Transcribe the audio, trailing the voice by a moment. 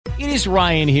It is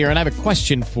Ryan here, and I have a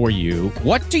question for you.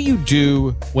 What do you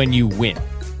do when you win?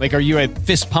 Like, are you a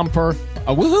fist pumper,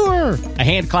 a woohooer, a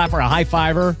hand clapper, a high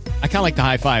fiver? I kind of like the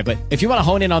high five, but if you want to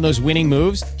hone in on those winning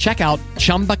moves, check out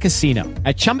Chumba Casino.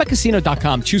 At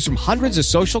ChumbaCasino.com, choose from hundreds of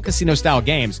social casino-style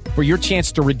games for your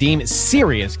chance to redeem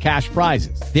serious cash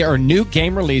prizes. There are new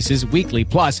game releases weekly,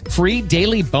 plus free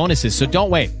daily bonuses. So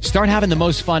don't wait. Start having the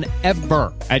most fun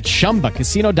ever at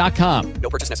ChumbaCasino.com.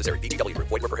 No purchase necessary. VGW Group.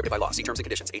 Void where prohibited by law. See terms and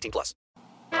conditions. 18 plus.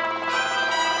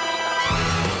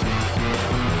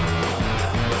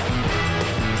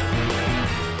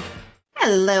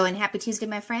 Hello and happy Tuesday,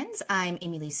 my friends. I'm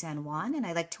Amy Lee San Juan, and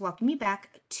I'd like to welcome you back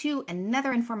to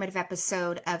another informative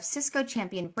episode of Cisco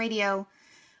Champion Radio,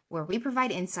 where we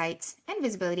provide insights and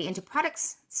visibility into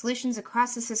products, solutions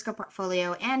across the Cisco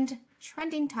portfolio, and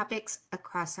trending topics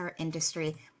across our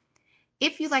industry.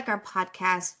 If you like our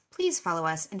podcast, please follow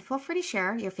us and feel free to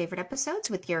share your favorite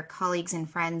episodes with your colleagues and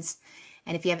friends.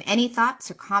 And if you have any thoughts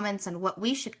or comments on what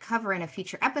we should cover in a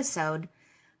future episode,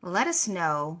 let us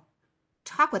know.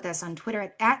 Talk with us on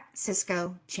Twitter at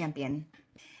Cisco Champion.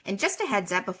 And just a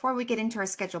heads up, before we get into our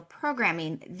scheduled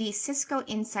programming, the Cisco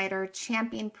Insider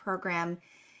Champion Program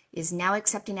is now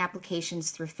accepting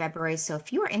applications through February. So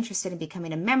if you are interested in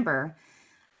becoming a member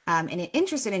and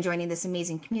interested in joining this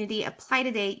amazing community, apply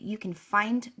today. You can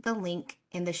find the link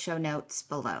in the show notes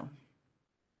below.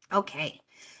 Okay,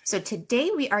 so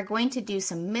today we are going to do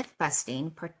some myth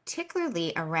busting,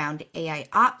 particularly around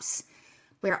AIOps.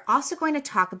 We're also going to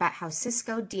talk about how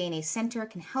Cisco DNA Center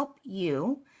can help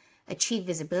you achieve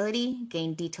visibility,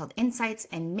 gain detailed insights,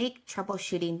 and make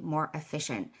troubleshooting more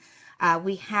efficient.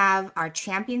 We have our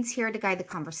champions here to guide the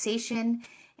conversation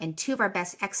and two of our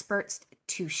best experts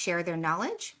to share their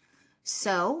knowledge.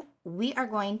 So we are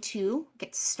going to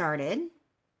get started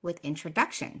with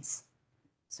introductions.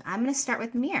 So I'm going to start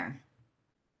with Mir.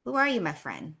 Who are you, my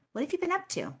friend? What have you been up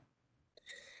to?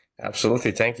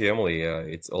 Absolutely. Thank you, Emily.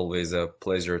 It's always a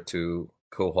pleasure to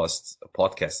co-host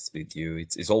podcasts with you.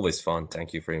 It's always fun.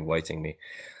 Thank you for inviting me.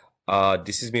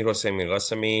 This is Mirosem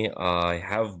Mirasami. I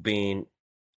have been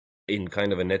in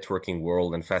kind of a networking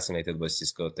world and fascinated by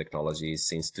Cisco technologies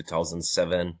since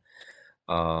 2007,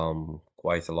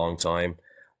 quite a long time.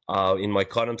 In my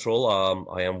current role,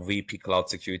 I am VP Cloud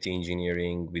Security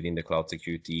Engineering within the Cloud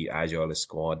Security Agile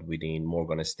Squad within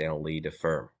Morgan Stanley, the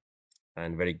firm.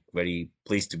 And very, very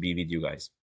pleased to be with you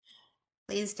guys.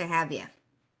 Pleased to have you.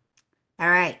 All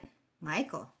right,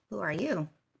 Michael, who are you?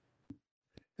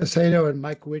 Yes, I know, and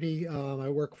Mike Whitty. I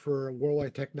work for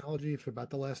Worldwide Technology for about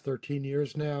the last 13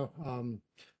 years now,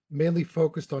 mainly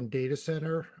focused on data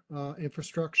center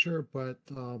infrastructure, but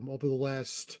over the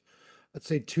last, let's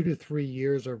say 2 to 3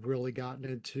 years, I've really gotten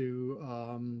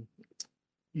into,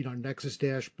 Nexus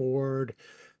dashboard,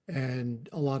 and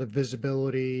a lot of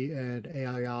visibility and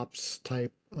AIOps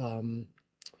type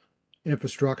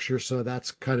infrastructure. So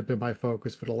that's kind of been my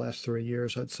focus for the last 3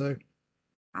 years, I'd say.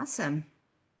 Awesome.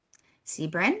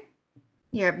 Sibren,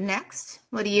 you're up next.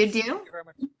 What do you do? Thank you very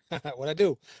much. What I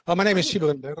do? Well, my name is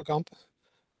Sibren Beukelkamp.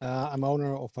 I'm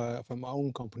owner of my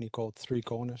own company called Three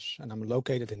Corners, and I'm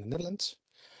located in the Netherlands.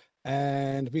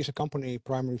 And we as a company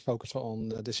primarily focus on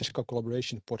the Cisco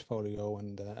collaboration portfolio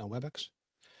and WebEx.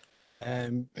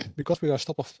 And because we are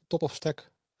top of stack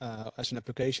as an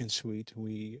application suite,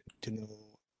 we to know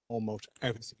almost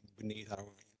everything beneath our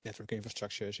network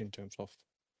infrastructures in terms of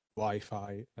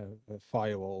Wi-Fi,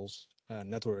 firewalls,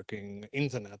 networking,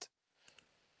 internet.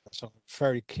 So I'm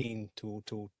very keen to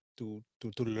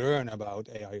learn about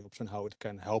AIOps and how it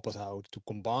can help us out to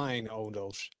combine all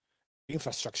those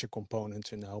infrastructure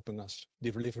components in helping us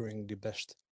delivering the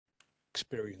best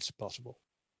experience possible.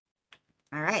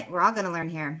 All right, we're all going to learn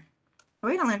here.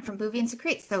 We're going to learn from Bhuvi and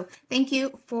Sukrit. So thank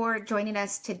you for joining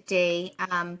us today.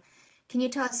 Can you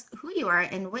tell us who you are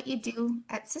and what you do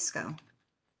at Cisco?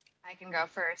 I can go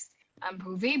first. I'm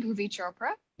Bhuvi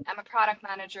Chopra. I'm a product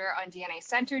manager on DNA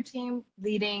Center team,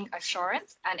 leading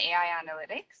assurance and AI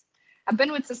analytics. I've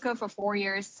been with Cisco for 4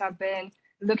 years, so I've been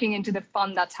looking into the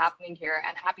fun that's happening here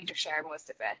and happy to share most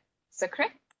of it.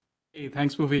 Sukrit? Hey,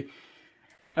 thanks, Bhuvi.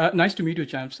 Nice to meet you,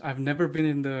 champs. I've never been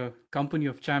in the company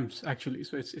of champs, actually,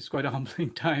 so it's quite a humbling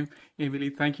time. Emily,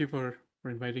 thank you for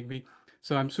inviting me.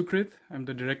 So I'm Sukrit. I'm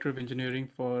the Director of Engineering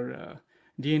for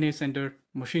DNA Center,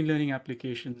 Machine Learning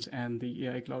Applications, and the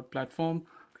AI Cloud Platform.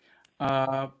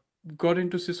 Got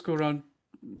into Cisco around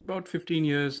about 15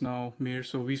 years now, Mir,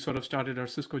 so we sort of started our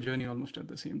Cisco journey almost at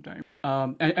the same time.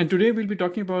 And today we'll be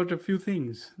talking about a few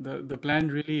things. The plan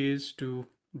really is to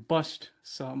bust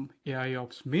some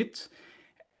AIOps myths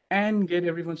and get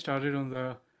everyone started on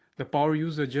the power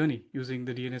user journey using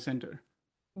the DNA Center.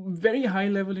 very high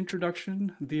level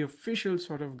introduction, the official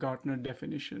sort of Gartner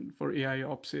definition for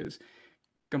AIOps is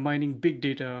combining big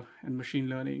data and machine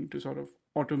learning to sort of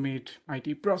automate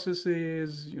IT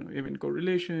processes, event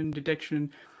correlation,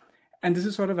 detection. And this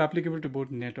is sort of applicable to both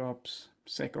NetOps,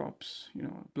 SecOps,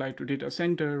 applied to data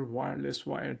center, wireless,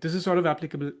 wired. This is sort of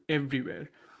applicable everywhere.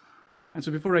 And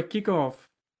so before I kick off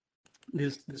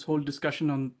this whole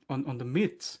discussion on the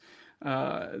myths,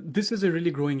 this is a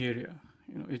really growing area.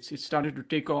 It's started to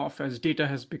take off as data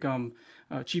has become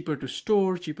cheaper to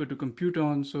store, cheaper to compute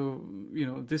on. So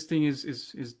this thing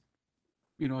is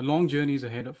a long journey is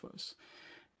ahead of us.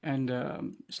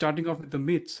 And starting off with the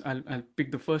myths, I'll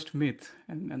pick the first myth,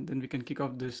 and then we can kick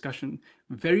off the discussion.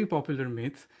 Very popular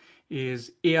myth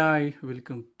is AI will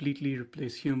completely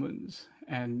replace humans,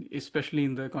 and especially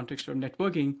in the context of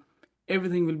networking,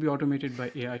 everything will be automated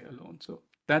by AI alone. So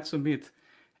that's a myth,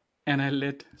 and I'll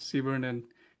let Seaburn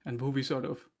and Bhuvi sort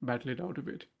of battle it out a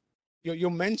bit. You're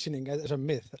mentioning it as a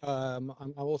myth. I'm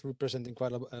also representing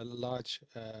quite a large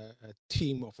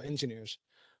team of engineers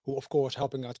who, of course,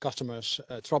 helping out customers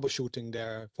troubleshooting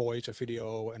their voice or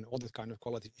video and all that kind of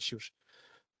quality issues.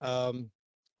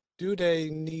 Do they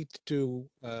need to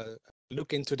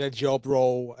look into their job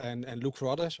role and look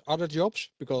for other jobs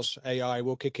because AI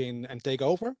will kick in and take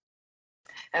over?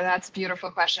 And that's a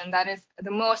beautiful question. That is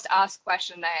the most asked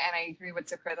question, and I agree with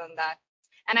Sukrit on that.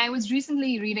 And I was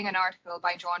recently reading an article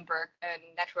by John Burke in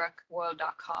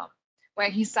networkworld.com where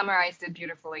he summarized it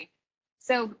beautifully.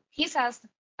 So he says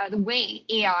the way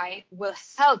AI will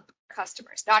help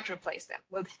customers, not replace them,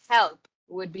 will help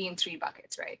would be in 3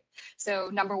 buckets, right? So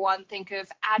number one, think of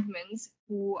admins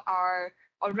who are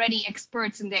already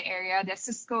experts in their area. They're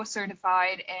Cisco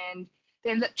certified, and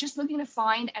they're just looking to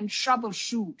find and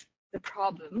troubleshoot the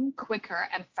problem quicker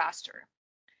and faster.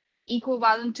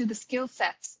 Equivalent to the skill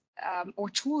sets or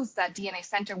tools that DNA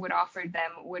Center would offer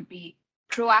them would be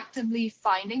proactively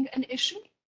finding an issue,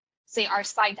 say our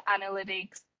site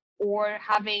analytics, or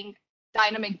having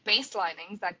dynamic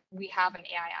baselinings that we have in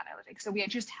AI analytics. So we are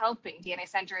just helping, DNA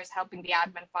Center is helping the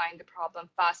admin find the problem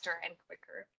faster and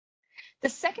quicker. The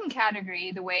second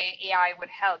category, the way AI would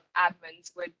help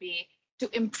admins, would be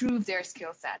to improve their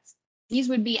skill sets. These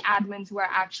would be admins who are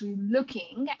actually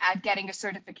looking at getting a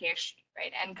certification,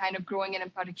 right, and kind of growing in a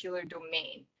particular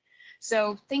domain.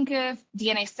 So think of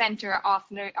DNA Center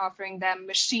offering them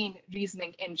machine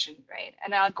reasoning engine, right,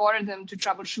 an algorithm to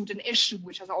troubleshoot an issue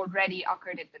which has already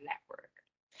occurred in the network.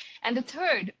 And the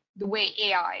third, the way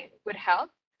AI would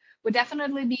help, would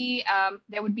definitely be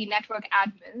there would be network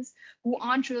admins who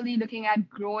aren't really looking at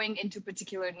growing into a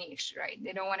particular niche, right?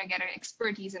 They don't want to get an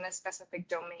expertise in a specific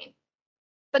domain,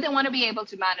 but they want to be able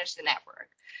to manage the network.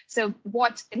 So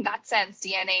what, in that sense,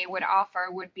 DNA would offer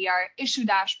would be our issue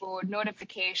dashboard,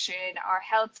 notification, our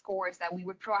health scores that we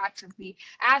would proactively,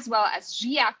 as well as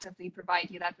reactively provide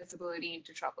you that visibility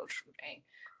into troubleshooting.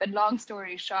 But long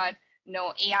story short,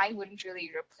 no, AI wouldn't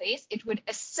really replace, it would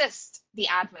assist the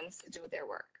admins to do their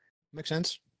work. Makes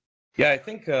sense. Yeah, I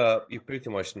think you pretty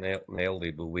much nailed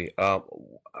it, Bhuvi.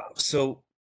 So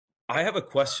I have a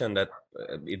question that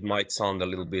it might sound a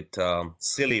little bit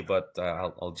silly, but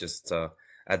I'll just,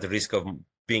 at the risk of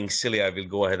being silly, I will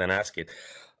go ahead and ask it.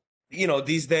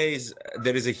 These days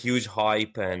there is a huge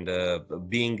hype, and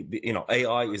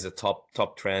AI is a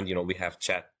top trend. We have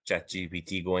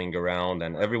ChatGPT going around,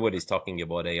 and everybody's talking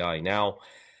about AI now.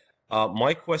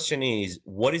 My question is,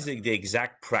 what is the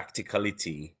exact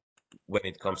practicality when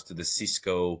it comes to the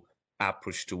Cisco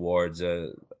approach towards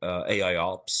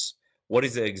AIOps? What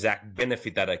is the exact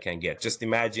benefit that I can get? Just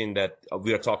imagine that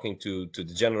we are talking to the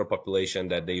general population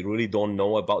that they really don't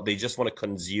know about. They just want to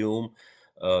consume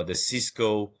the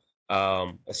Cisco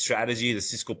strategy, the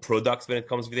Cisco products when it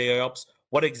comes with AIOps.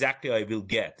 What exactly I will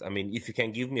get? I mean, if you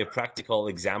can give me a practical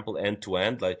example end to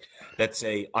end, like let's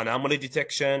say anomaly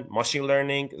detection, machine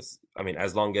learning. I mean,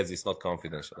 as long as it's not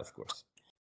confidential, of course.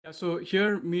 Yeah, so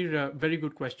here, Mir, very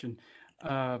good question.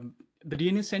 The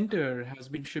DNA Center has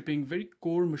been shipping very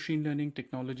core machine learning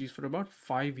technologies for about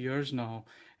 5 years now.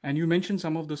 And you mentioned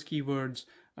some of those keywords,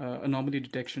 anomaly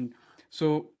detection.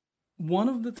 So one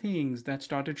of the things that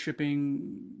started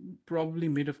shipping probably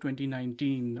mid of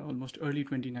 2019, almost early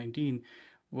 2019,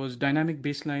 was dynamic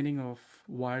baselining of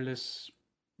wireless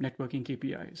networking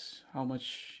KPIs. How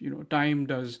much time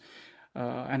does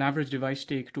an average device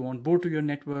take to onboard to your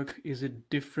network? Is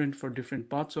it different for different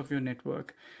parts of your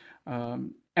network?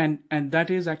 And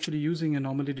that is actually using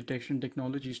anomaly detection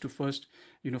technologies to first,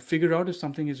 figure out if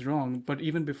something is wrong. But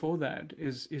even before that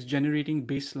is generating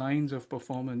baselines of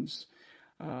performance.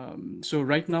 So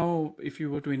right now, if you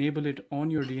were to enable it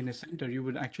on your DNA Center, you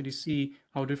would actually see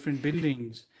how different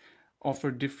buildings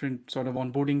offer different sort of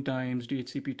onboarding times,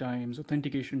 DHCP times,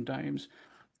 authentication times.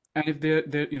 And if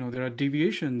there are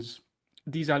deviations,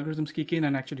 these algorithms kick in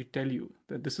and actually tell you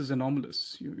that this is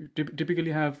anomalous. You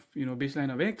typically have,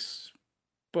 baseline of X,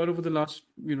 but over the last,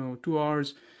 2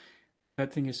 hours,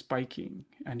 that thing is spiking.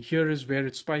 And here is where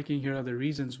it's spiking. Here are the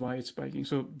reasons why it's spiking.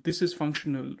 So this is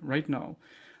functional right now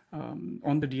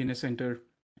on the DNS Center.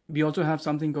 We also have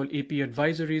something called AP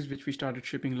advisories, which we started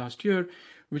shipping last year,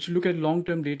 which look at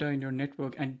long-term data in your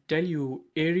network and tell you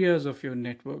areas of your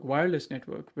network, wireless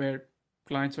network, where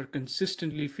clients are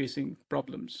consistently facing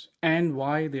problems and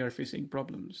why they are facing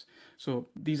problems. So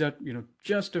these are,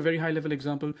 just a very high-level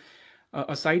example.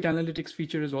 A site analytics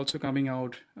feature is also coming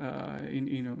out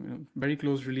in very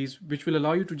close release, which will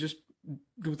allow you to just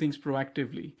do things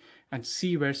proactively and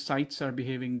see where sites are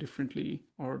behaving differently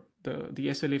or the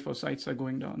SLA for sites are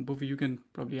going down. Bhuvi, you can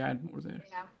probably add more there.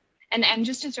 Yeah. And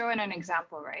just to throw in an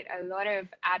example, right? A lot of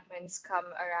admins come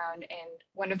around and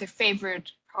one of their favorite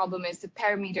problem is the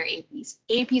perimeter APs.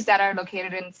 APs that are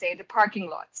located in, say, the parking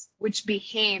lots, which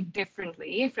behave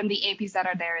differently from the APs that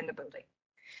are there in the building.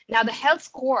 Now, the health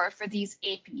score for these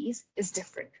APs is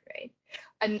different, right?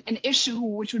 An issue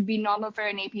which would be normal for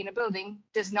an AP in a building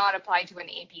does not apply to an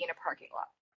AP in a parking lot.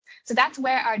 So that's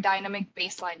where our dynamic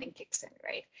baselining kicks in,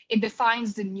 right? It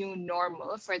defines the new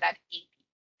normal for that AP.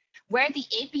 Where the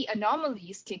AP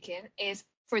anomalies kick in is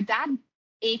for that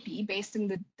AP based on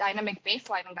the dynamic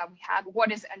baselining that we have,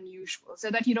 what is unusual, so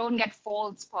that you don't get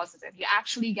false positive. You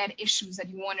actually get issues that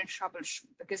you want to troubleshoot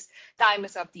because time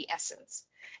is of the essence.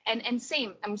 And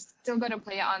same, I'm still going to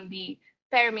play on the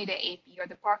perimeter AP or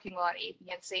the parking lot AP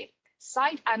and say,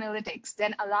 site analytics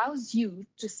then allows you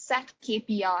to set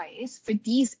KPIs for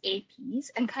these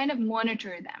APs and kind of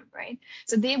monitor them, right?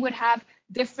 So they would have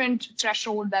different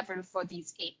threshold level for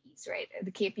these APs, right?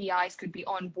 The KPIs could be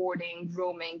onboarding,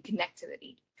 roaming,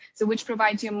 connectivity. So which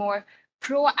provides you a more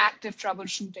proactive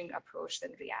troubleshooting approach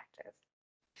than reactive.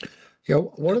 Yeah,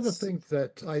 one of the things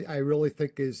that I really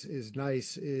think is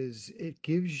nice is it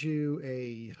gives you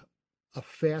a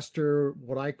faster,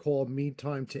 what I call mean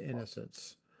time to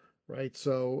innocence, right?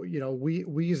 So,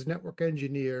 we as network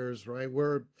engineers, right,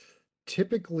 we're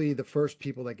typically the first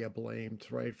people that get blamed,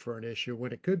 right, for an issue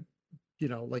when it could,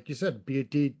 like you said, be a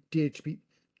DHCP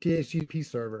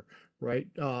server, right?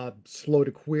 Slow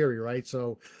to query, right?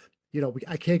 So,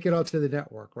 I can't get onto the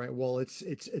network, right? Well, it's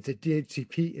a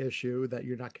DHCP issue that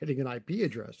you're not getting an IP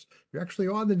address. You're actually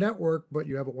on the network, but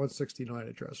you have a 169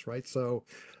 address, right? So,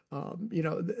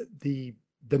 the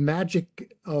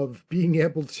magic of being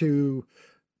able to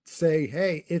say,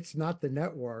 hey, it's not the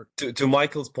network. To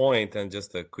Michael's point, and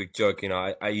just a quick joke,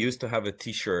 I used to have a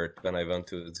T-shirt when I went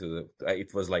to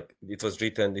it was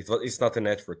written, it's not a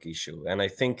network issue, and I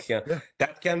think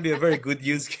that can be a very good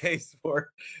use case for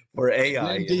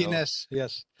AI. DNS,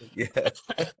 yes. Yeah.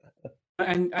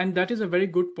 And that is a very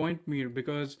good point, Mir,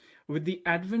 because with the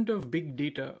advent of big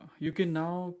data, you can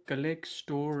now collect,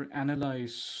 store,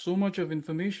 analyze so much of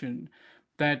information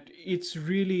that it's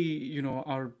really,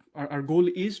 our goal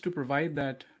is to provide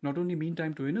that not only mean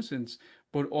time to innocence,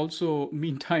 but also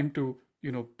mean time to,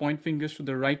 point fingers to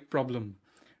the right problem,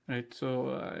 right?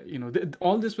 So,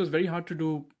 all this was very hard to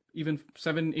do even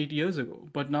 7-8 years ago,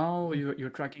 but now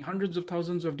you're tracking hundreds of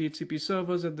thousands of DHCP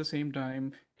servers at the same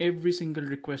time. Every single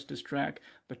request is tracked,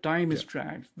 the time is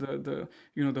tracked, the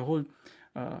whole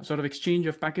sort of exchange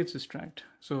of packets is tracked.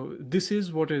 So this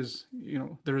is what is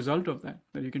the result of that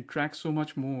you can track so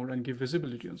much more and give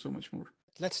visibility on so much more.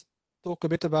 Let's talk a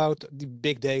bit about the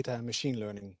big data and machine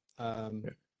learning.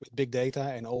 With big data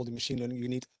and all the machine learning, you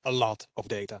need a lot of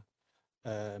data.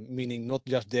 Meaning not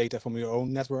just data from your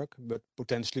own network, but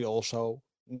potentially also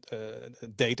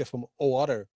data from all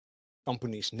other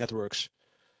companies' networks.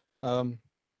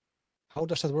 How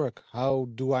does that work? How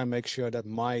do I make sure that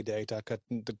my data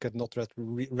get not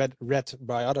read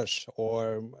by others?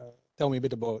 Or tell me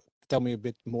a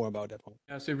bit more about that one.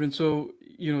 Yeah, Sivrin. So,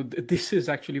 this is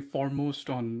actually foremost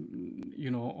on,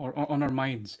 on our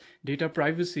minds. Data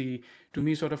privacy, to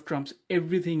me, sort of trumps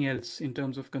everything else in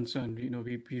terms of concern.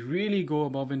 We really go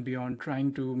above and beyond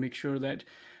trying to make sure that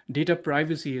data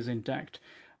privacy is intact.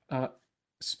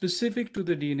 Specific to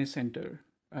the DNS Center,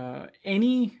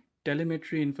 any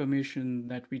telemetry information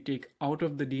that we take out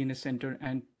of the DNS Center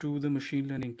and to the machine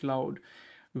learning cloud,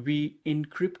 we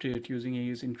encrypt it using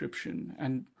AES encryption.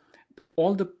 And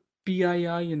all the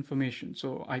PII information,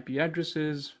 so IP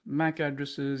addresses, MAC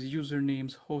addresses,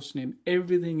 usernames, hostname,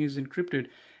 everything is encrypted,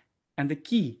 and the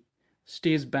key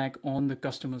stays back on the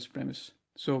customer's premise.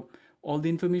 So all the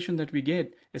information that we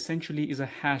get essentially is a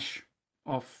hash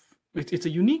of, it's a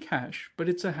unique hash, but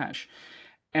it's a hash.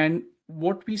 And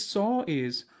what we saw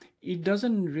is it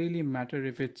doesn't really matter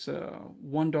if it's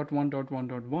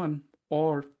 1.1.1.1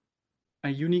 or a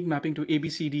unique mapping to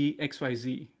ABCD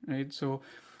XYZ, right? So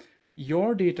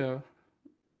your data,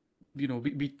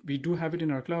 we do have it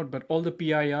in our cloud, but all the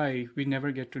PII, we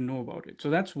never get to know about it. So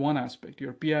that's one aspect.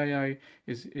 Your PII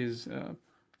is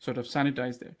sort of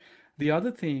sanitized there. The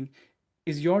other thing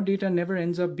is your data never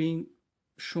ends up being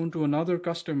shown to another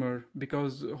customer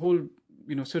because the whole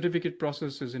certificate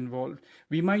process is involved.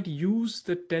 We might use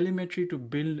the telemetry to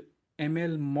build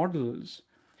ML models,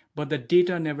 but the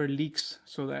data never leaks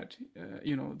so that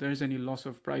there's any loss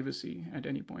of privacy at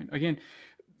any point. Again,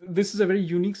 this is a very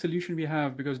unique solution we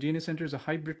have because DNA Center is a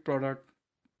hybrid product,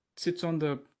 sits on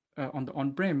the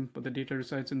on-prem, but the data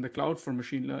resides in the cloud for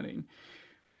machine learning.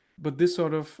 But this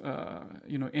sort of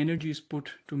energy is put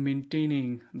to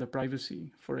maintaining the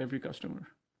privacy for every customer.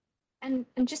 And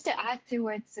just to add to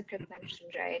what Sukrit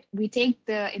mentioned, right? We take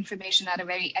the information at a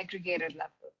very aggregated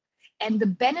level, and the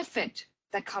benefit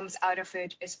that comes out of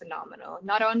it is phenomenal.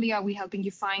 Not only are we helping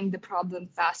you find the problem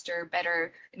faster,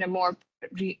 better, in a more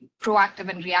proactive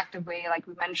and reactive way, like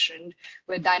we mentioned,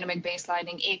 with dynamic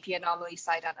baselining, AP anomaly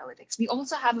site analytics, we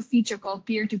also have a feature called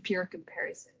peer-to-peer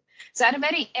comparison. So at a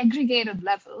very aggregated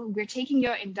level, we're taking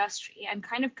your industry and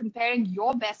kind of comparing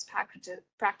your best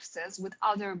practices with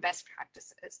other best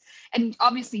practices. And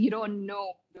obviously you don't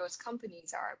know who those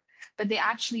companies are, but they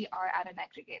actually are at an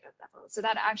aggregated level. So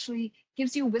that actually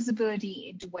gives you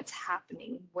visibility into what's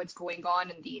happening, what's going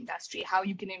on in the industry, how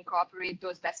you can incorporate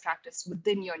those best practices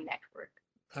within your network.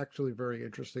 Actually, very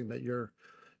interesting that you're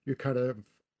kind of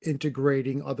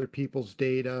integrating other people's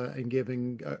data and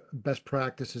giving best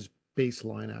practices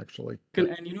baseline, actually.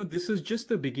 And this is just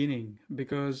the beginning,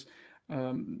 because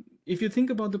if you think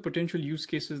about the potential use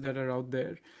cases that are out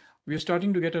there, we are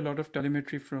starting to get a lot of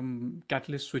telemetry from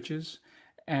catalyst switches.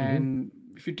 And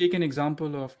if you take an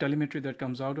example of telemetry that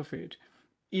comes out of it,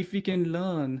 if we can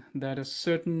learn that a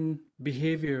certain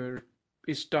behavior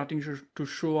is starting to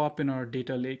show up in our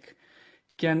data lake,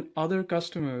 can other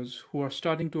customers who are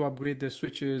starting to upgrade their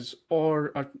switches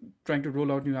or are trying to roll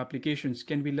out new applications,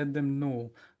 can we let them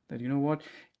know that,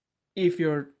 if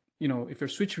your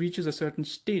switch reaches a certain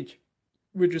stage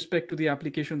with respect to the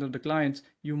application of the clients,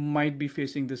 you might be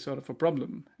facing this sort of a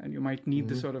problem and you might need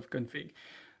this sort of config.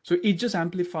 So it just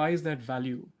amplifies that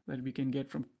value that we can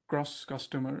get from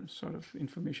cross-customer sort of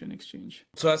information exchange.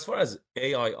 So as far as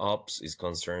AIOps is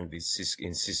concerned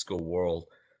in Cisco world,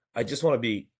 I just want to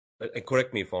be,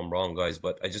 correct me if I'm wrong, guys,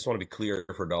 but I just want to be clear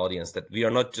for the audience that we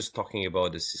are not just talking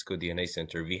about the Cisco DNA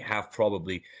Center. We have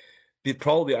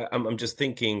I'm just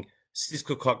thinking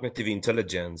Cisco Cognitive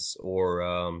Intelligence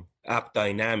or App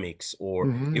Dynamics or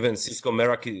even Cisco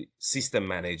Meraki System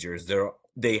Managers.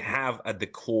 They have at the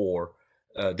core,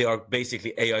 they are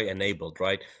basically AI enabled,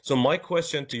 right? So my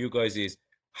question to you guys is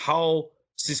how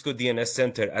Cisco DNS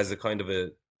Center as a kind of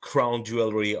a crown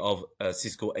jewelry of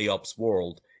Cisco AIOps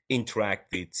world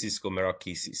interact with Cisco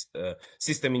Meraki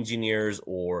system engineers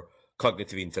or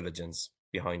cognitive intelligence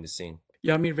behind the scene?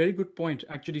 Yeah, very good point.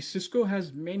 Actually, Cisco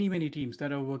has many, many teams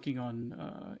that are working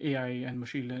on AI and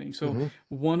machine learning. So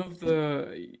one of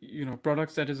the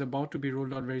products that is about to be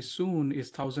rolled out very soon is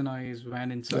Thousand Eyes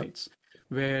WAN Insights,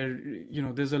 where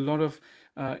there's a lot of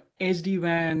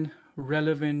SD-WAN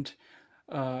relevant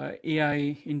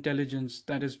AI intelligence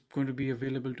that is going to be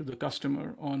available to the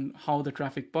customer on how the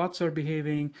traffic paths are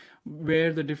behaving,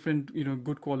 where the different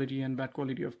good quality and bad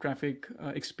quality of traffic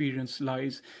experience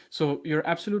lies. So you're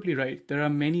absolutely right. There are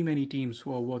many, many teams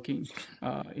who are working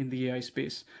in the AI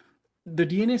space. The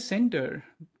DNA Center,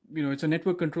 it's a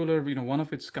network controller, one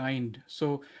of its kind.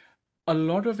 So a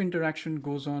lot of interaction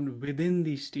goes on within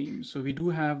these teams. So we do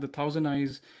have the Thousand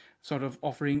Eyes sort of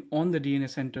offering on the DNA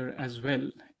Center as well.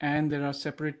 And there are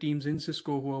separate teams in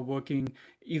Cisco who are working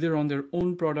either on their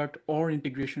own product or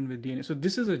integration with DNA. So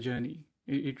this is a journey.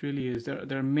 It really is.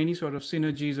 There are many sort of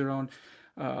synergies around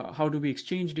how do we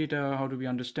exchange data, how do we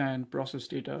understand, process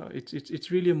data. It's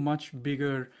really a much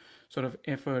bigger sort of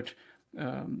effort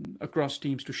across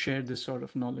teams to share this sort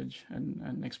of knowledge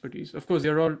and expertise. Of course,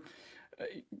 they're all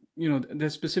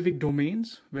there's specific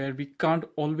domains where we can't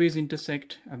always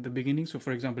intersect at the beginning. So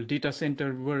for example, data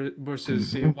center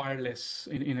versus say wireless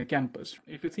in a campus.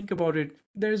 If you think about it,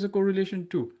 there is a correlation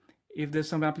too. If there's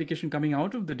some application coming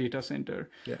out of the data center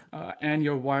and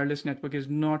your wireless network is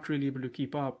not really able to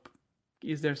keep up,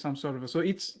 is there some sort of so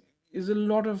it's a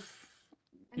lot of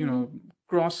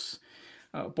cross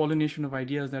pollination of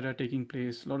ideas that are taking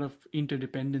place, a lot of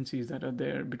interdependencies that are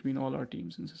there between all our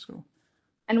teams in Cisco.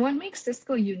 And what makes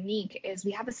Cisco unique is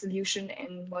we have a solution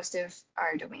in most of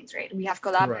our domains, right? We have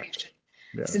collaboration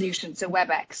solutions, so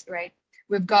WebEx, right?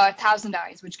 We've got Thousand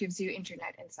Eyes, which gives you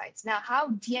internet insights. Now, how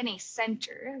DNA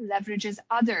Center leverages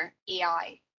other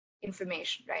AI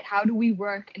information, right? How do we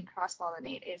work and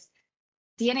cross-pollinate is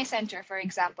DNA Center, for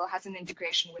example, has an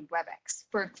integration with WebEx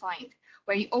for a client,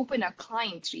 where you open a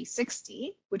client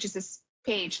 360, which is this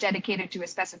page dedicated to a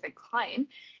specific client,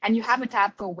 and you have a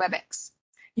tab for WebEx.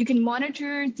 You can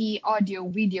monitor the audio,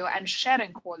 video, and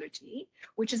sharing quality,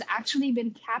 which has actually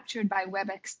been captured by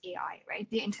WebEx AI, right?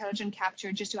 The intelligent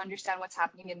capture just to understand what's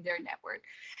happening in their network.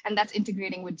 And that's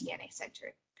integrating with DNA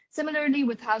Center. Similarly,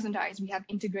 with Thousand Eyes, we have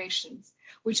integrations,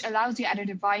 which allows you at a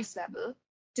device level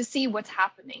to see what's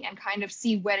happening and kind of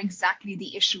see where exactly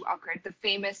the issue occurred, the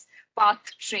famous path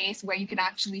trace where you can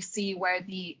actually see where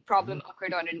the problem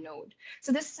occurred on a node.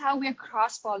 So this is how we're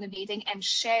cross-pollinating and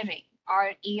sharing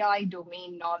our AI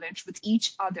domain knowledge with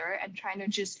each other and trying to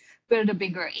just build a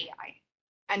bigger AI.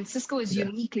 And Cisco is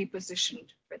uniquely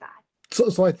positioned for that.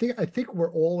 So I think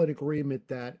we're all in agreement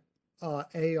that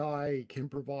AI can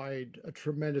provide a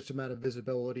tremendous amount of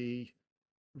visibility,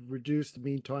 reduce the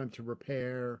mean time to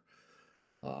repair,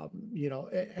 you know,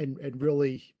 and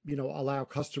really, you know, allow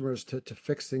customers to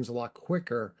fix things a lot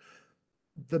quicker.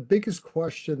 The biggest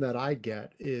question that I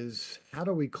get is how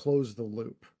do we close the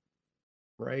loop,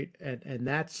 right? And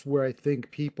that's where I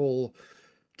think people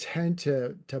tend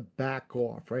to back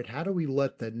off, right? How do we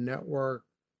let the network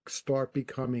start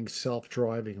becoming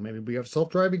self-driving? I mean, we have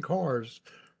self-driving cars,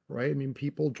 right? I mean,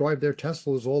 people drive their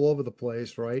Teslas all over the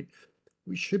place, right?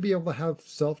 We should be able to have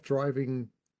self-driving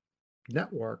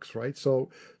networks, right? So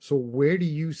where do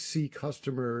you see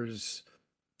customers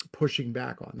pushing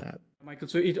back on that? Michael,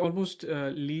 so it almost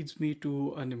leads me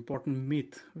to an important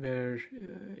myth where,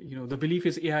 you know, the belief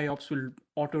is AIOps will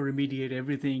auto remediate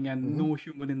everything and no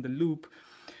human in the loop.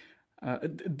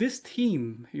 This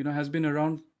theme, you know, has been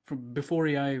around from before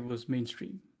AI was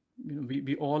mainstream. You know,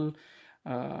 we all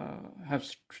have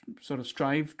sort of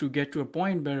strived to get to a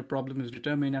point where a problem is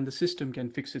determined and the system can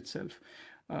fix itself.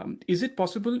 Is it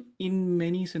possible? In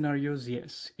many scenarios,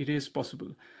 yes, it is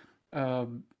possible.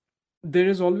 There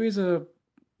is always a,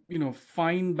 you know,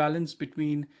 fine balance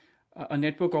between a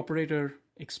network operator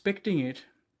expecting it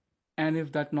and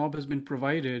if that knob has been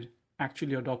provided,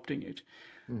 actually adopting it.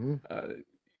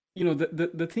 You know,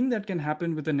 the thing that can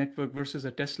happen with a network versus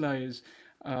a Tesla is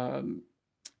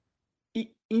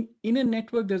in a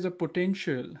network, there's a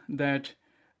potential that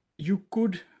you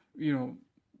could, you know,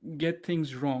 get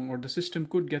things wrong or the system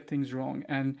could get things wrong.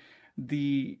 And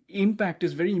the impact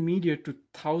is very immediate to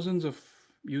thousands of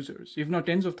users, if not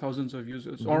tens of thousands of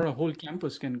users, or a whole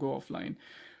campus can go offline.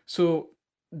 So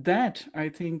that, I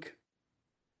think,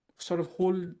 sort of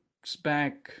holds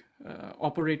back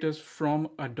operators from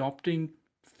adopting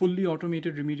fully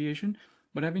automated remediation.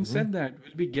 But having said that,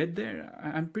 will we get there?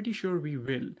 I'm pretty sure we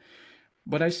will.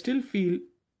 But I still feel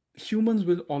humans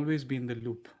will always be in the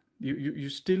loop. You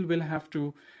still will have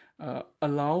to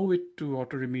allow it to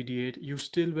auto remediate. You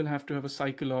still will have to have a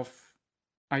cycle of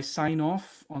I sign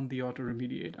off on the auto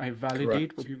remediate. I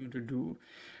validate what you're going to do.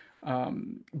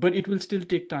 But it will still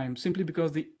take time simply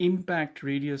because the impact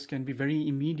radius can be very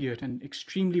immediate and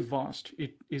extremely vast.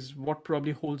 It is what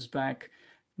probably holds back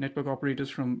network operators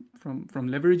from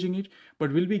leveraging it.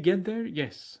 But will we get there?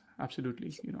 Yes,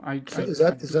 absolutely. You know, is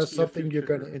that something you're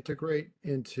going to integrate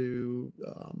into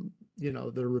you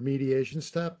know, the remediation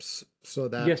steps so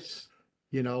that yes,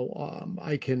 you know,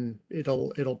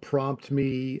 it'll prompt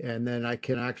me and then I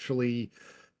can actually,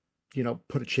 you know,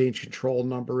 put a change control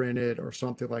number in it or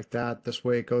something like that. This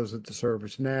way it goes into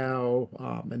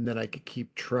ServiceNow, and then I can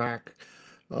keep track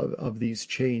of these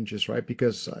changes, right?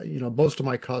 Because, you know, most of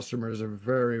my customers are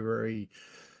very, very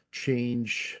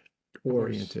change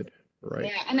oriented, right?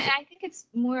 Yeah, and I think it's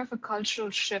more of a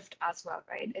cultural shift as well,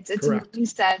 right? It's a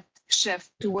mindset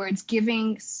shift towards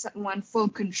giving someone full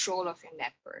control of your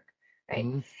network,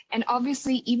 right? And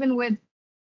obviously, even with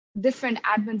different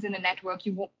admins in a network,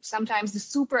 sometimes the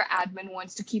super admin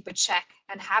wants to keep a check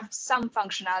and have some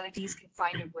functionalities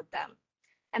confined with them.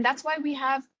 And that's why we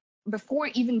have, before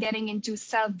even getting into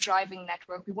self-driving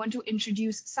network, we want to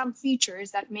introduce some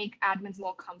features that make admins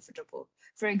more comfortable.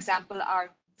 For example,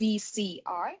 our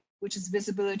VCR, which is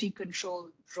visibility control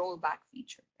rollback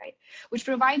feature, right? Which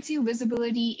provides you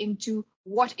visibility into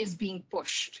what is being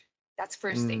pushed. That's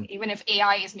first thing, even if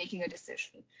AI is making a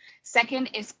decision. Second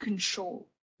is control,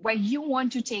 where you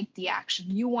want to take the action.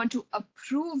 You want to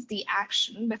approve the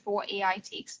action before AI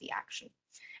takes the action.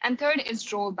 And third is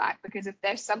rollback, because if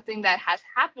there's something that has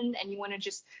happened and you want to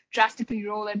just drastically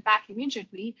roll it back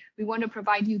immediately, we want to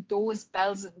provide you those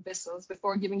bells and whistles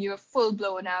before giving you a full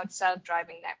blown out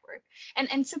self-driving network.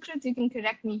 And Sukrit, you can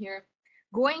correct me here.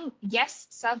 Yes,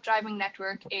 self-driving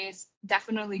network is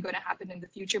definitely going to happen in the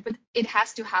future, but it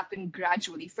has to happen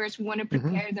gradually. First, we want to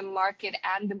prepare the market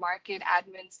and the market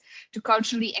admins to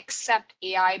culturally accept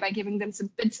AI by giving them some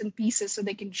bits and pieces so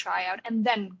they can try out and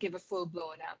then give a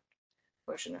full-blown out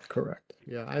version of it. Correct.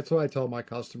 Yeah, that's what I tell my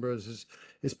customers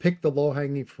is pick the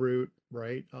low-hanging fruit,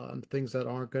 right? Things that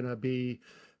aren't going to be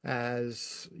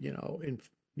as,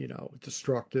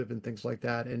 destructive and things like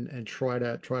that, and try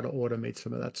to automate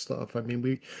some of that stuff. I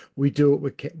mean, we do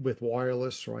it with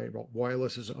wireless, right? Well,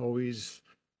 wireless is always,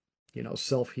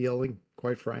 self-healing,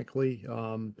 quite frankly.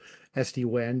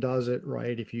 SD-WAN does it,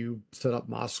 right? If you set up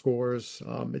MOS scores,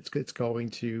 it's going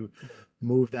to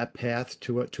move that path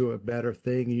to a better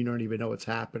thing. You don't even know what's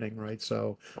happening, right?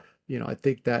 So, I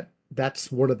think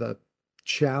that's one of the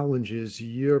challenges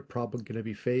you're probably going to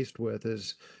be faced with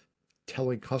is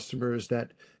telling customers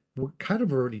that we're kind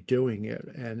of already doing it,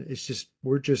 and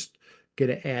we're just going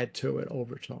to add to it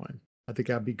over time. I think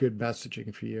that'd be good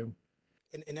messaging for you.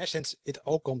 In essence, it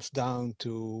all comes down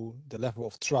to the level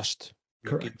of trust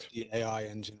you give Correct. the AI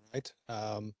engine, right?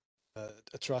 A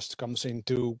trust comes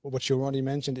into what you already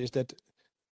mentioned is that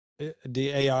the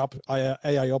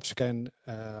AIOps can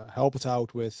help it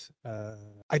out with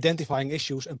identifying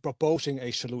issues and proposing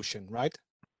a solution, right?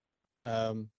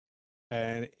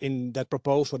 And in that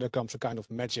proposal, there comes a kind of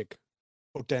magic,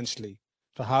 potentially.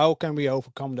 So how can we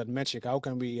overcome that magic? How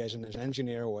can we, as an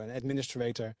engineer or an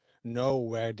administrator, know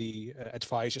where the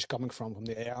advice is coming from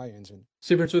the AI engine?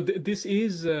 Simran, so this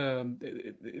is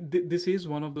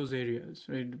one of those areas,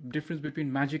 right? Difference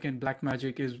between magic and black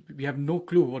magic is we have no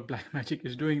clue what black magic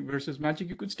is doing versus magic.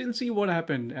 You could still see what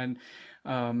happened, and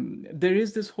there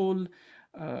is this whole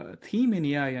theme in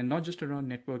AI, and not just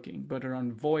around networking, but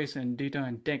around voice and data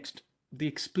and text. The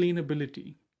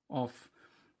explainability of,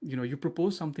 you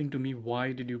propose something to me.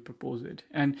 Why did you propose it?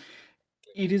 And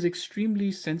it is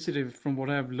extremely sensitive from what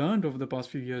I've learned over the past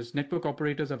few years. Network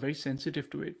operators are very sensitive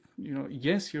to it.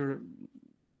 Yes, you're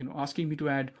asking me to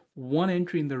add one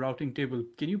entry in the routing table.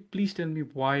 Can you please tell me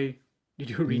why did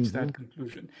you reach that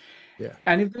conclusion? Yeah.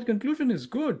 And if that conclusion is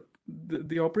good,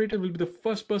 the operator will be the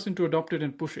first person to adopt it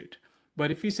and push it.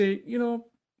 But if we say,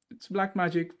 it's black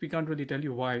magic, we can't really tell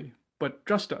you why, but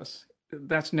trust us,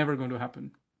 that's never going to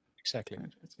happen. Exactly.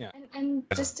 Yeah. And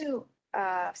just to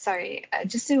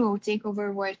just to take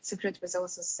over what Sukrit was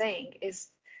also saying is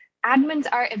admins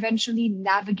are eventually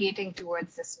navigating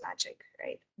towards this magic,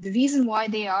 right? The reason why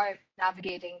they are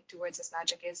navigating towards this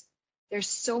magic is there's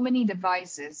so many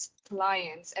devices,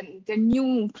 clients, and the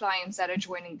new clients that are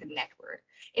joining the network.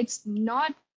 It's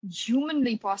not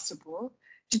humanly possible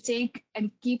to take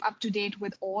and keep up to date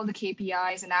with all the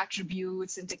KPIs and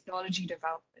attributes and technology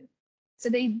development. So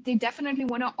they definitely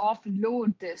want to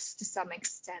offload this to some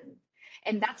extent.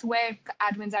 And that's where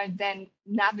admins are then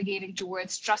navigating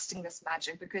towards trusting this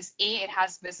magic because A, it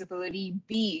has visibility,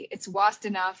 B, it's vast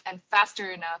enough and faster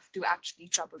enough to actually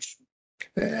troubleshoot.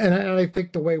 And I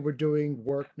think the way we're doing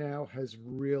work now has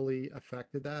really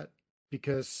affected that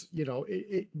because,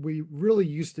 we really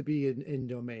used to be in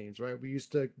domains, right? We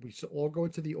used to all go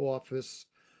into the office.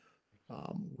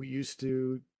 We used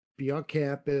to be on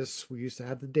campus. We used to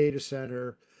have the data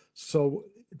center. So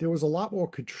there was a lot more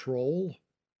control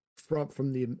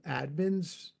from the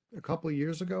admins a couple of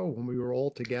years ago when we were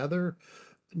all together.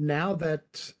 Now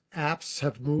that apps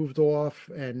have moved off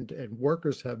and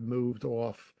workers have moved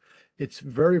off, it's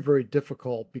very, very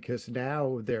difficult because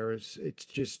now it's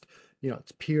just,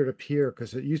 it's peer to peer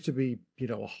because it used to be,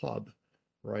 a hub,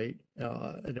 right?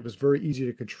 And it was very easy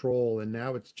to control. And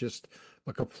now it's just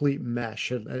a complete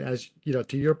mesh. And as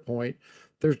to your point,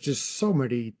 there's just so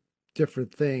many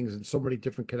different things and so many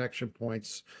different connection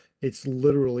points. It's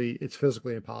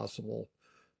physically impossible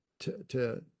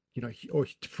to or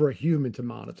for a human to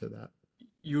monitor that.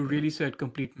 You really said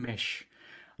complete mesh.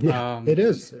 Yeah, it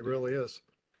is. It really is.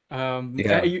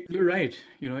 Yeah. You're right.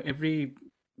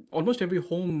 Almost every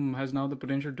home has now the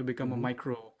potential to become a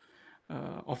micro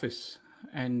office,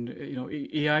 and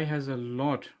AI has a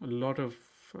lot of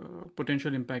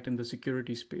potential impact in the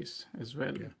security space as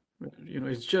well.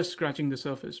 It's just scratching the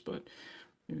surface, but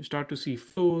you start to see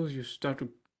flows, you start to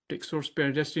take source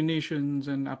pair destinations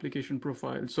and application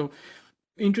profiles. So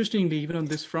interestingly, even on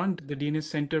this front, the DNS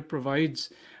Center provides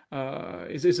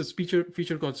is a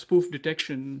feature called spoof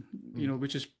detection,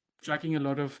 which is tracking a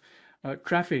lot of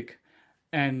traffic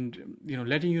and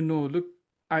letting you know, look,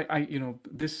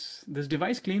 this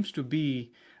device claims to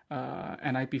be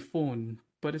an IP phone,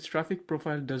 but its traffic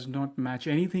profile does not match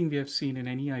anything we have seen in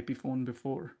any IP phone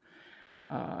before.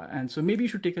 And so maybe you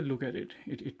should take a look at it.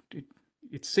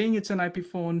 It's saying it's an IP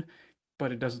phone,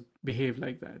 but it doesn't behave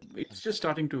like that. It's just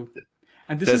starting to.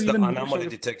 And this There's is the even more anomaly sort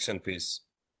of detection piece,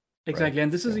 right? exactly,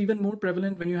 and this is Yeah. even more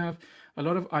prevalent when you have a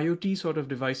lot of IoT sort of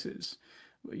devices.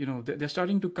 They're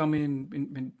starting to come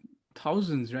in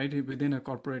thousands, right? Within a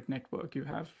corporate network, you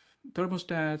have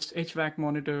thermostats, HVAC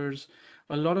monitors.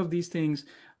 A lot of these things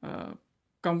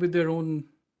come with their own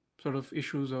sort of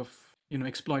issues of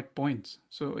exploit points.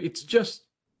 So it's just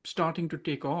starting to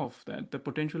take off. That the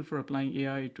potential for applying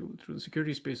AI to through the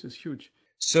security space is huge.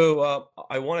 So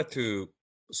I wanted to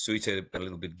switch a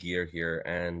little bit gear here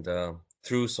and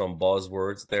through some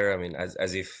buzzwords there. I mean,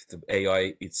 as if the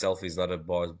AI itself is not a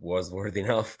buzzword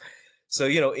enough. So,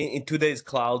 in today's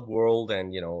cloud world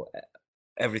and,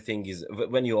 everything is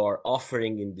when you are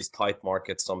offering in this tight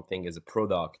market something as a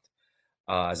product,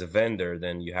 as a vendor,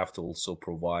 then you have to also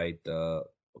provide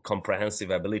comprehensive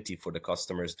ability for the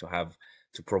customers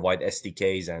to provide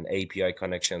SDKs and API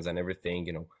connections and everything.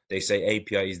 They say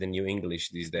API is the new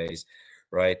English these days,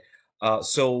 right?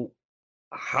 So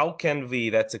how can we,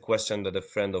 that's a question that a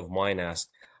friend of mine asked,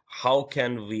 how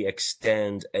can we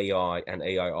extend AI and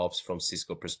AIOps from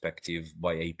Cisco perspective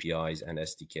by APIs and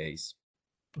SDKs?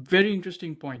 Very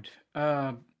interesting point.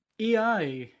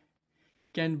 AI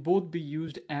can both be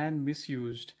used and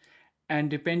misused, and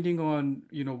depending on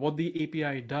what the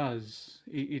API does,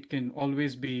 it can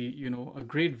always be a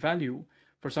great value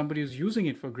for somebody who's using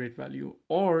it for great value,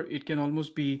 or it can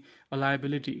almost be a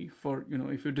liability for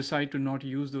if you decide to not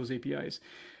use those APIs.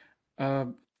 uh,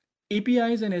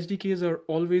 APIs and SDKs are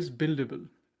always buildable,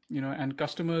 and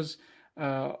customers,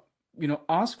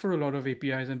 ask for a lot of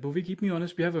APIs. And Bhuvi, keep me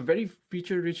honest, we have a very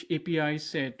feature-rich API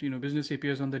set, business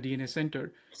APIs on the DNA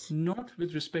Center, not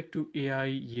with respect to AI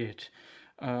yet.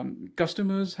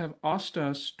 Customers have asked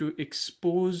us to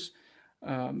expose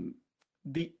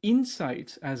the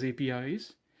insights as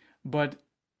APIs, but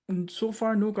so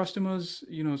far no customers,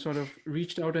 sort of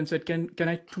reached out and said, can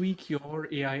I tweak your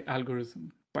AI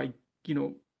algorithm by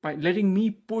by letting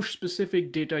me push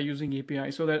specific data using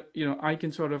API so that I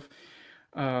can sort of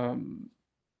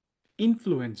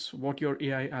influence what your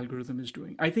AI algorithm is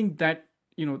doing. I think that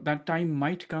that time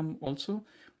might come also,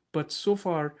 but so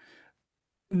far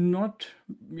not.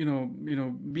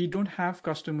 We don't have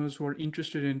customers who are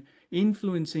interested in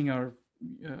influencing our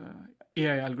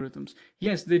AI algorithms.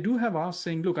 Yes, they do have us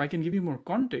saying, look, I can give you more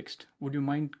context. Would you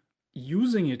mind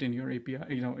using it in your API,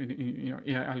 in your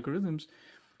AI algorithms?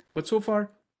 But so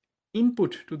far,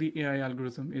 input to the AI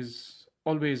algorithm is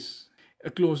always a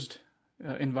closed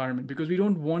environment, because we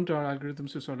don't want our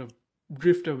algorithms to sort of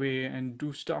drift away and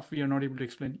do stuff we are not able to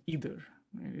explain either.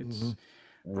 Right? It's That's a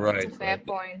Right, fair right.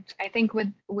 point. I think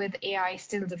with AI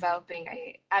still developing,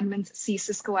 admins see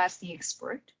Cisco as the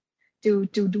expert to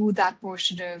do that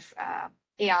portion of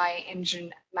AI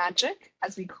engine magic,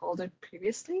 as we called it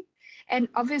previously. And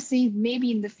obviously,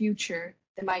 maybe in the future,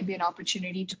 there might be an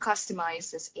opportunity to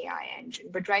customize this AI engine.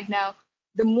 But right now,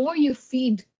 the more you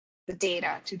feed the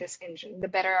data to this engine, the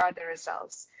better are the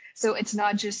results. So it's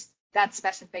not just that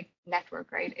specific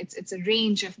network, right? It's a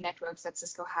range of networks that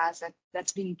Cisco has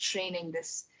that's been training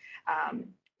this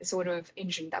sort of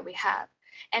engine that we have.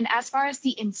 And as far as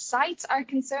the insights are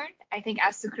concerned, I think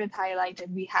as Sukrit highlighted,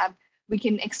 we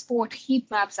can export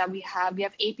heat maps that we have. We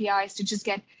have APIs to just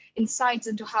get insights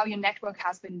into how your network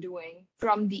has been doing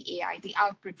from the AI, the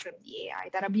output from the AI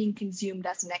that are being consumed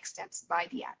as next steps by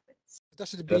the admins.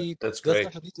 Does it That's does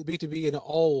great. it need to be in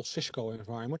all Cisco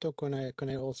environment, or can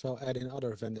I also add in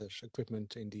other vendors'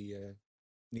 equipment in the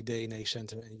DNA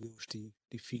center and use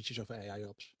the features of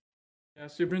AIOps? Yeah,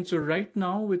 Sibrin, so right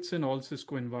now it's an all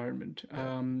Cisco environment,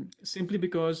 simply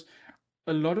because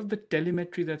a lot of the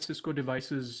telemetry that Cisco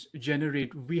devices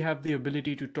generate, we have the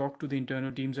ability to talk to the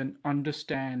internal teams and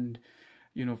understand.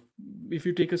 If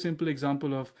you take a simple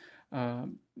example of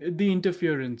the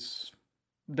interference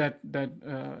that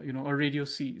a radio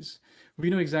sees, we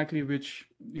know exactly which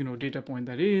data point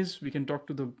that is. We can talk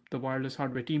to the wireless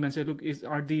hardware team and say, look,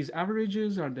 are these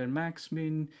averages, are there max,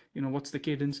 min, what's the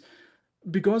cadence?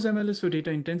 Because ML is so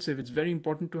data intensive, it's very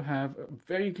important to have a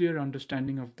very clear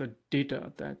understanding of the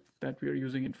data that we are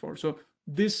using it for. So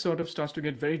this sort of starts to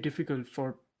get very difficult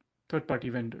for third-party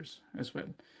vendors as well,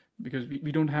 because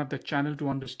we don't have the channel to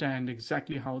understand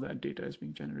exactly how that data is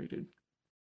being generated.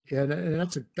 Yeah, and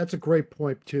that's a great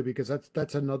point too, because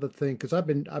that's another thing. Because I've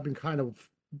been kind of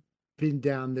been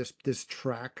down this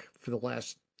track for the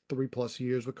last 3+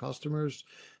 years with customers,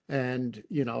 and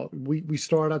we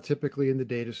start out typically in the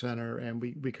data center, and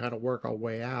we kind of work our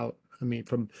way out. I mean,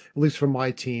 from at least from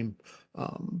my team,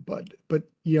 but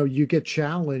you get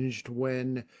challenged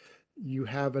when you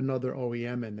have another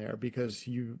OEM in there, because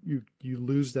you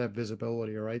lose that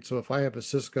visibility, right? So if I have a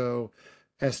Cisco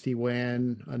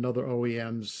SD-WAN, another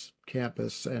OEM's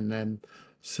campus, and then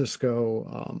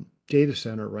Cisco data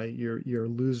center, right? You're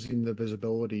losing the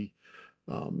visibility,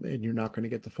 and you're not going to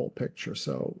get the full picture.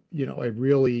 So, I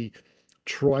really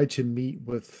try to meet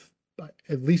with,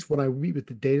 at least when I meet with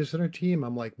the data center team,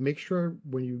 I'm like, make sure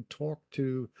when you talk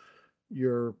to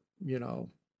your,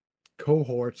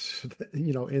 cohorts,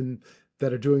 in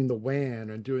that are doing the WAN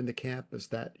and doing the campus,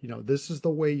 that, this is the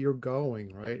way you're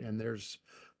going, right? And there's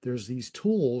these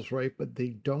tools, right? But they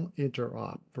don't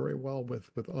interop very well with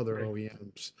other Right.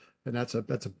 OEMs. And that's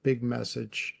a big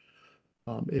message,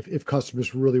 if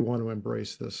customers really want to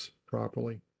embrace this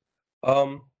properly.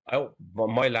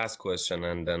 My last question,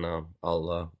 and then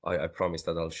I promise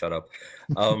that I'll shut up.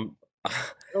 Um,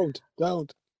 Don't.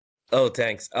 oh,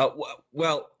 thanks.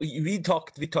 Well, we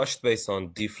touched base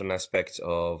on different aspects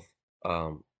of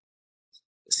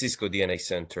Cisco DNA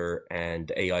Center and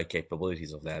the AI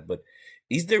capabilities of that. But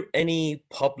is there any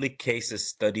public cases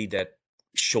study that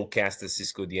showcase the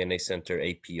Cisco DNA Center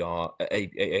AIOps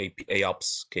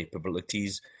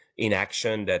capabilities in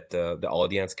action that the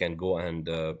audience can go and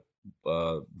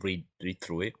read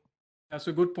through it? That's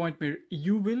a good point, Mir.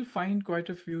 You will find quite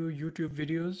a few YouTube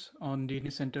videos on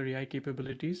DNA Center AI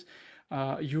capabilities.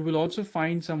 You will also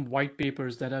find some white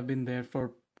papers that have been there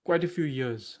for quite a few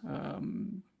years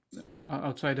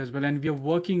outside as well. And we are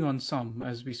working on some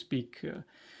as we speak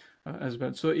as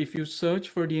well. So if you search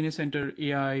for DNA Center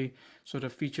AI sort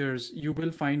of features, you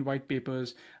will find white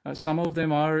papers. Some of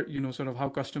them are, sort of how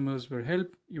customers were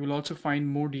helped. You will also find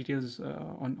more details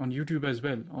on YouTube as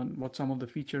well on what some of the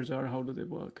features are, how do they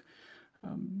work.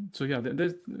 So yeah,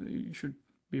 you should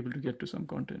be able to get to some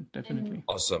content, definitely.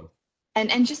 Awesome.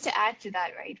 And just to add to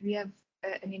that, right, we have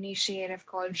an initiative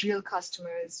called Real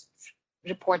Customers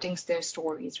Reporting Their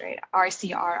Stories, right?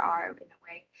 RCRR in a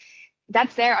way.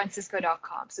 That's there on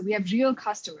Cisco.com. So we have real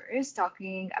customers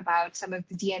talking about some of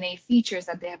the DNA features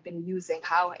that they have been using,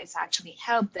 how it's actually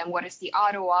helped them, what is the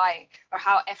ROI, or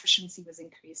how efficiency was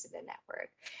increased in the network.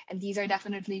 And these are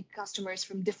definitely customers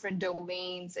from different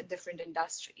domains and different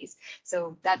industries.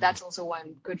 So that's also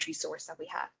one good resource that we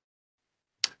have.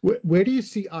 Where do you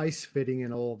see ICE fitting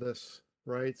in all this,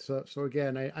 right? So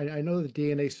again, I know the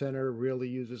DNA Center really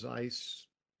uses ICE.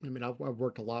 I mean, I've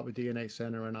worked a lot with DNA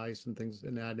Center and ICE and things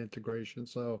in that integration.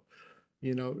 So,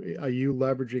 are you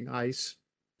leveraging ICE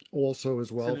also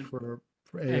as well Excellent.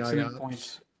 for AI Excellent ops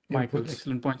point, Michael. inputs?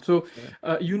 Excellent point. So,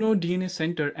 Yeah. DNA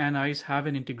Center and ICE have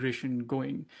an integration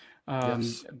going.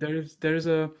 Yes. There's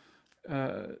a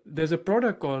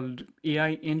product called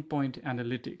AI Endpoint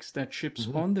Analytics that ships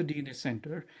Mhm. on the DNA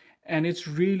Center, and it's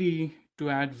really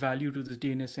to add value to the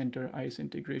DNA Center ICE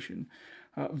integration.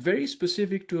 Very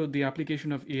specific to the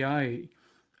application of AI,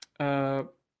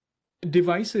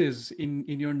 devices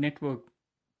in your network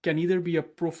can either be a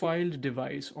profiled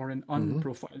device or an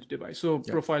unprofiled device. So Yep.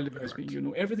 profiled device being, Correct. you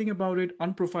know everything about it.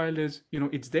 Unprofiled is,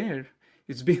 it's there,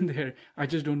 it's been there, I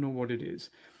just don't know what it is.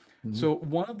 So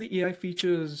one of the AI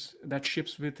features that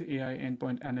ships with AI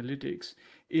Endpoint Analytics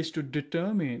is to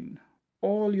determine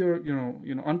all your,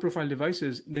 unprofiled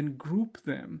devices, then group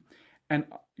them, and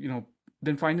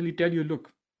then finally tell you,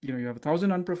 look, you have 1,000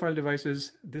 unprofiled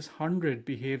devices. This 100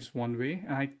 behaves one way,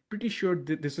 and I'm pretty sure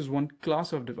that this is one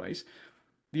class of device.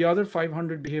 The other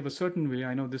 500 behave a certain way.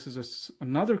 I know this is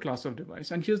another class of device,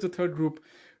 and here's the third group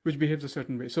which behaves a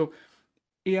certain way. So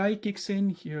AI kicks in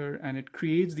here and it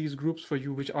creates these groups for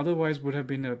you, which otherwise would have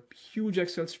been a huge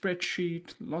Excel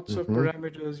spreadsheet, lots of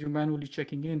parameters, you're manually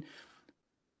checking in.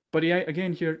 But AI,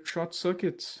 again, here short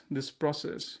circuits this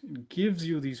process, it gives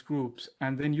you these groups,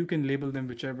 and then you can label them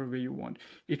whichever way you want.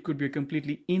 It could be a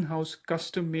completely in-house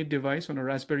custom-made device on a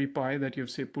Raspberry Pi that you've,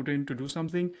 say, put in to do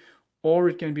something, or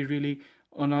it can be really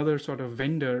another sort of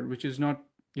vendor, which is not,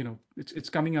 it's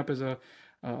coming up as a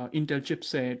Intel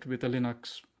chipset with a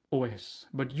Linux OS,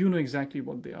 but you know exactly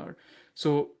what they are.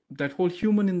 So that whole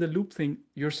human in the loop thing,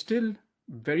 you're still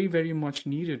very, very much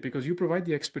needed because you provide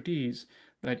the expertise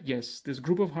that, yes, this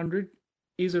group of 100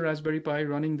 is a Raspberry Pi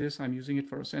running this, I'm using it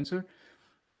for a sensor.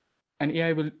 And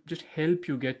AI will just help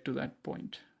you get to that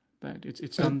point, that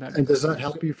it's done that. And does that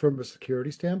help you from a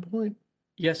security standpoint?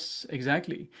 Yes,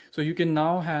 exactly. So you can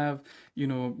now have,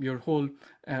 your whole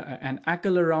an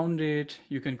ACL around it.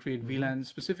 You can create VLANs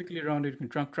specifically around it. You can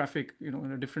trunk traffic, in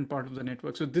a different part of the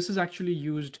network. So this is actually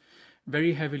used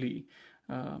very heavily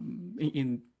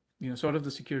in sort of the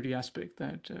security aspect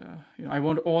that I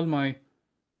want all my,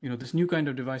 this new kind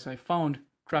of device I found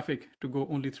traffic to go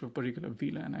only through a particular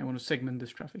VLAN. I want to segment this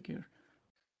traffic here.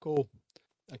 Cool.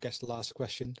 I guess the last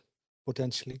question,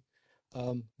 potentially.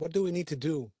 What do we need to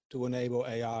do to enable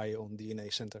AI on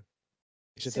DNA Center?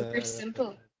 Is it Super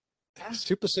simple. Yeah.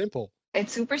 Super simple?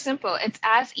 It's super simple. It's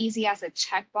as easy as a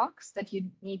checkbox that you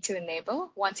need to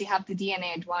enable once you have the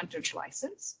DNA Advantage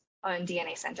license on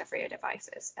DNA Center for your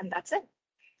devices. And that's it.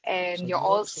 And So you're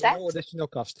all set. no additional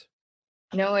cost.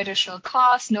 No additional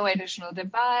cost, no additional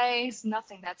device,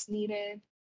 nothing that's needed.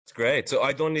 It's great. So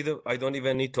I don't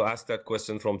even need to ask that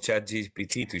question from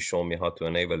ChatGPT to show me how to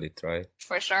enable it, right?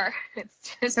 For sure.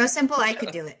 It's just So simple, I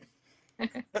could do it.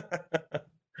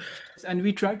 And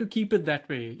we try to keep it that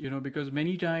way, because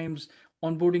many times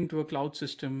onboarding to a cloud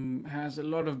system has a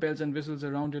lot of bells and whistles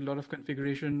around it, a lot of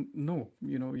configuration. No,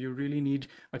 you really need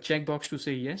a checkbox to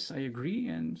say, yes, I agree,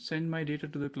 and send my data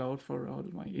to the cloud for all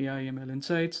my AI ML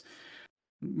insights.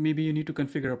 Maybe you need to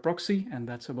configure a proxy, and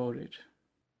that's about it.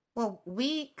 Well,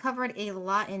 we covered a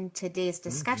lot in today's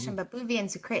discussion, but Bhuvi and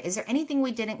Sukrit, is there anything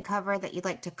we didn't cover that you'd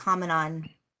like to comment on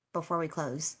before we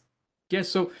close? Yes,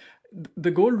 so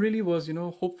the goal really was,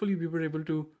 hopefully we were able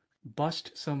to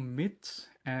bust some myths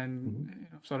and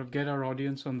sort of get our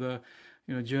audience on the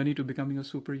journey to becoming a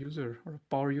super user or a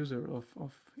power user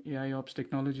of AIOps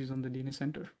technologies on the DNA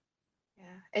Center. Yeah,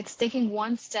 it's taking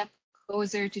one step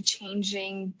closer to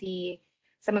changing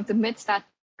some of the myths that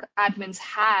admins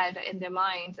had in their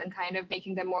minds and kind of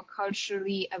making them more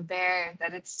culturally aware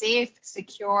that it's safe,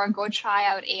 secure. Go try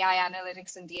out AI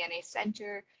analytics and DNA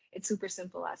Center. It's super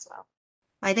simple as well.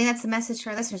 I think that's the message to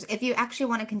our listeners. If you actually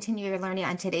want to continue your learning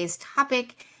on today's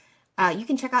topic, you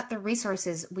can check out the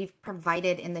resources we've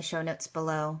provided in the show notes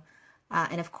below.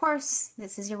 And of course,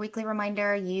 this is your weekly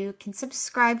reminder. You can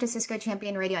subscribe to Cisco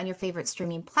Champion Radio on your favorite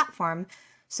streaming platform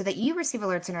so that you receive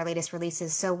alerts on our latest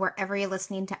releases. So wherever you're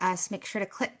listening to us, make sure to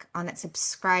click on that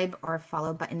subscribe or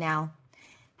follow button now.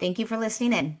 Thank you for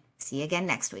listening in. See you again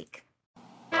next week.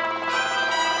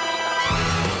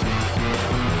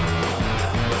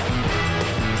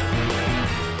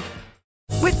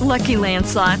 With Lucky Land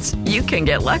Slots, you can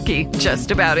get lucky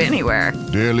just about anywhere.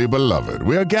 Dearly beloved,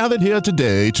 we are gathered here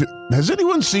today to... Has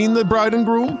anyone seen the bride and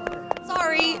groom?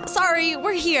 Sorry,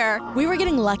 we're here. We were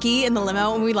getting lucky in the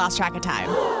limo and we lost track of time.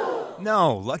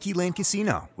 No, Lucky Land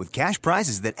Casino, with cash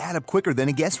prizes that add up quicker than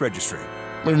a guest registry.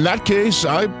 In that case,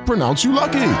 I pronounce you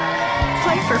lucky.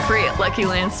 Play for free at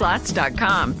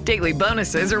LuckyLandSlots.com. Daily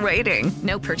bonuses are waiting.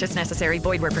 No purchase necessary.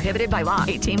 Void where prohibited by law.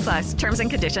 18+. Terms and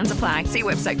conditions apply. See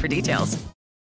website for details.